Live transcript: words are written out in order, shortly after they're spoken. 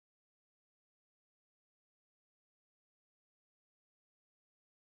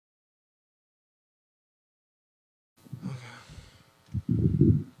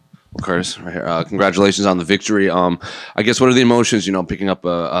Curtis, right here. Congratulations on the victory. I guess what are the emotions, picking up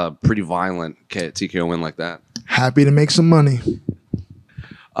a pretty violent TKO win like that? Happy to make some money.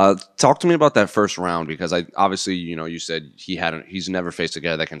 Talk to me about that first round, because obviously, you said he's never faced a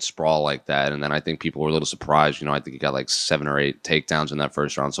guy that can sprawl like that, and then I think people were a little surprised. I think he got like 7 or 8 takedowns in that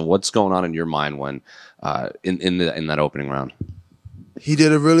first round. So what's going on in your mind when in that opening round? He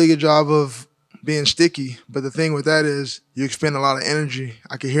did a really good job of being sticky, but the thing with that is you expend a lot of energy.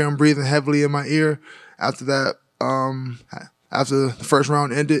 I could hear him breathing heavily in my ear after that. After the first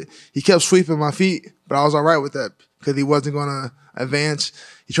round ended, he kept sweeping my feet, but I was all right with that because he wasn't going to advance.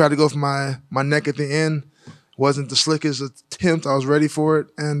 He tried to go for my neck at the end. Wasn't the slickest attempt. I was ready for it,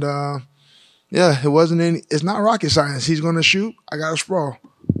 and yeah, it's not rocket science. He's going to shoot. I got to sprawl.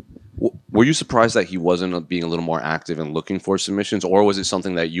 Were you surprised that he wasn't being a little more active and looking for submissions, or was it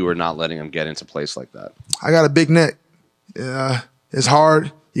something that you were not letting him get into place like that? I got a big neck. It's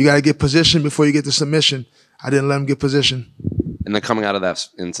hard. You got to get position before you get the submission. I didn't let him get position. And then coming out of that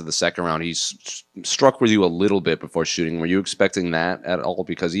into the second round, he struck with you a little bit before shooting. Were you expecting that at all?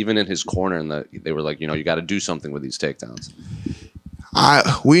 Because even in his corner, they were like, you got to do something with these takedowns.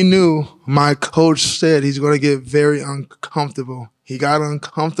 We knew, my coach said he's going to get very uncomfortable. He got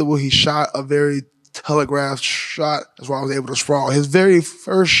uncomfortable. He shot a very telegraphed shot. That's why I was able to sprawl. His very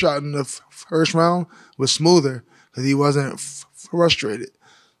first shot in the first round was smoother because he wasn't frustrated.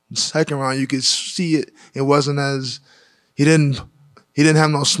 The second round, you could see it. It wasn't as he didn't have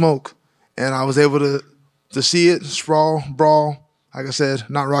no smoke, and I was able to see it, sprawl, brawl. Like I said,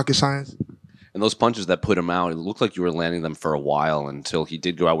 not rocket science. And those punches that put him out, it looked like you were landing them for a while until he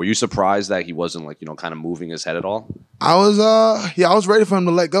did go out. Were you surprised that he wasn't kind of moving his head at all? I was ready for him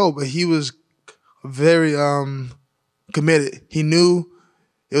to let go, but he was very committed. He knew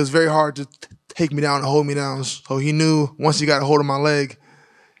it was very hard to take me down and hold me down. So he knew once he got a hold of my leg,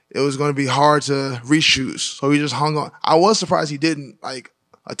 it was going to be hard to reshoot. So he just hung on. I was surprised he didn't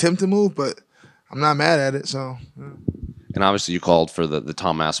attempt to move, but I'm not mad at it. So. Yeah. And obviously, you called for the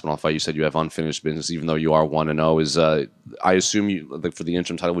Tom Aspinall fight. You said you have unfinished business, even though you are 1-0. I assume you for the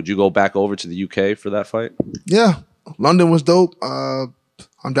interim title. Would you go back over to the UK for that fight? Yeah, London was dope. I'm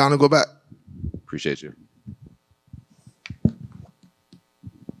down to go back. Appreciate you.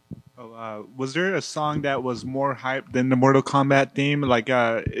 Was there a song that was more hyped than the Mortal Kombat theme?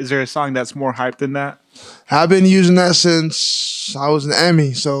 Is there a song that's more hyped than that? I've been using that since I was an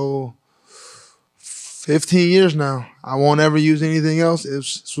Emmy, so 15 years now. I won't ever use anything else.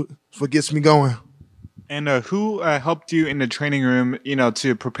 It's what gets me going. And who helped you in the training room,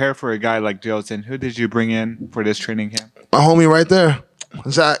 to prepare for a guy like Jailton? Who did you bring in for this training camp? My homie right there,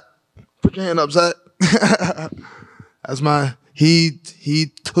 Zach. Put your hand up, Zach. That's he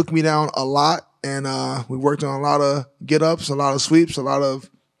took me down a lot, and we worked on a lot of get-ups, a lot of sweeps, a lot of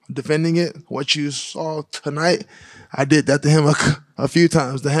defending it. What you saw tonight, I did that to him a few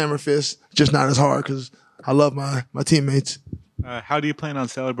times. The hammer fist, just not as hard because I love my teammates. How do you plan on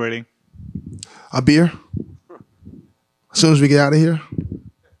celebrating? A beer. As soon as we get out of here.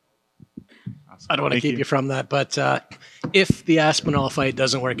 I don't want to keep you from that, but if the Aspinall fight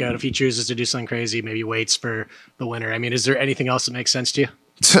doesn't work out, if he chooses to do something crazy, maybe waits for the winner, is there anything else that makes sense to you?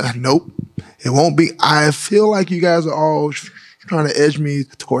 Nope. It won't be. I feel like you guys are all trying to edge me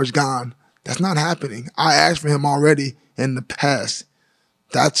towards Gane. That's not happening. I asked for him already in the past.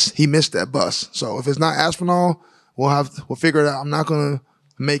 He missed that bus. So if it's not Aspinall, we'll figure it out. I'm not gonna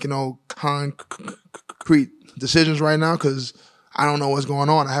make no concrete decisions right now because I don't know what's going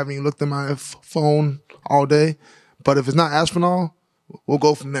on. I haven't even looked at my phone all day. But if it's not Aspinall, we'll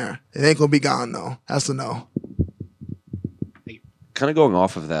go from there. It ain't gonna be Gane though. That's a no. Kind of going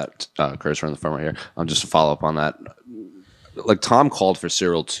off of that, Chris, around the front right here. Just to follow up on that. Tom called for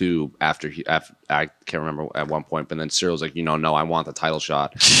Ciryl too after I can't remember at one point, but then Cyryl's like, no, I want the title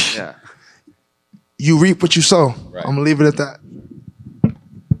shot. Yeah. You reap what you sow. Right. I'm gonna leave it at that.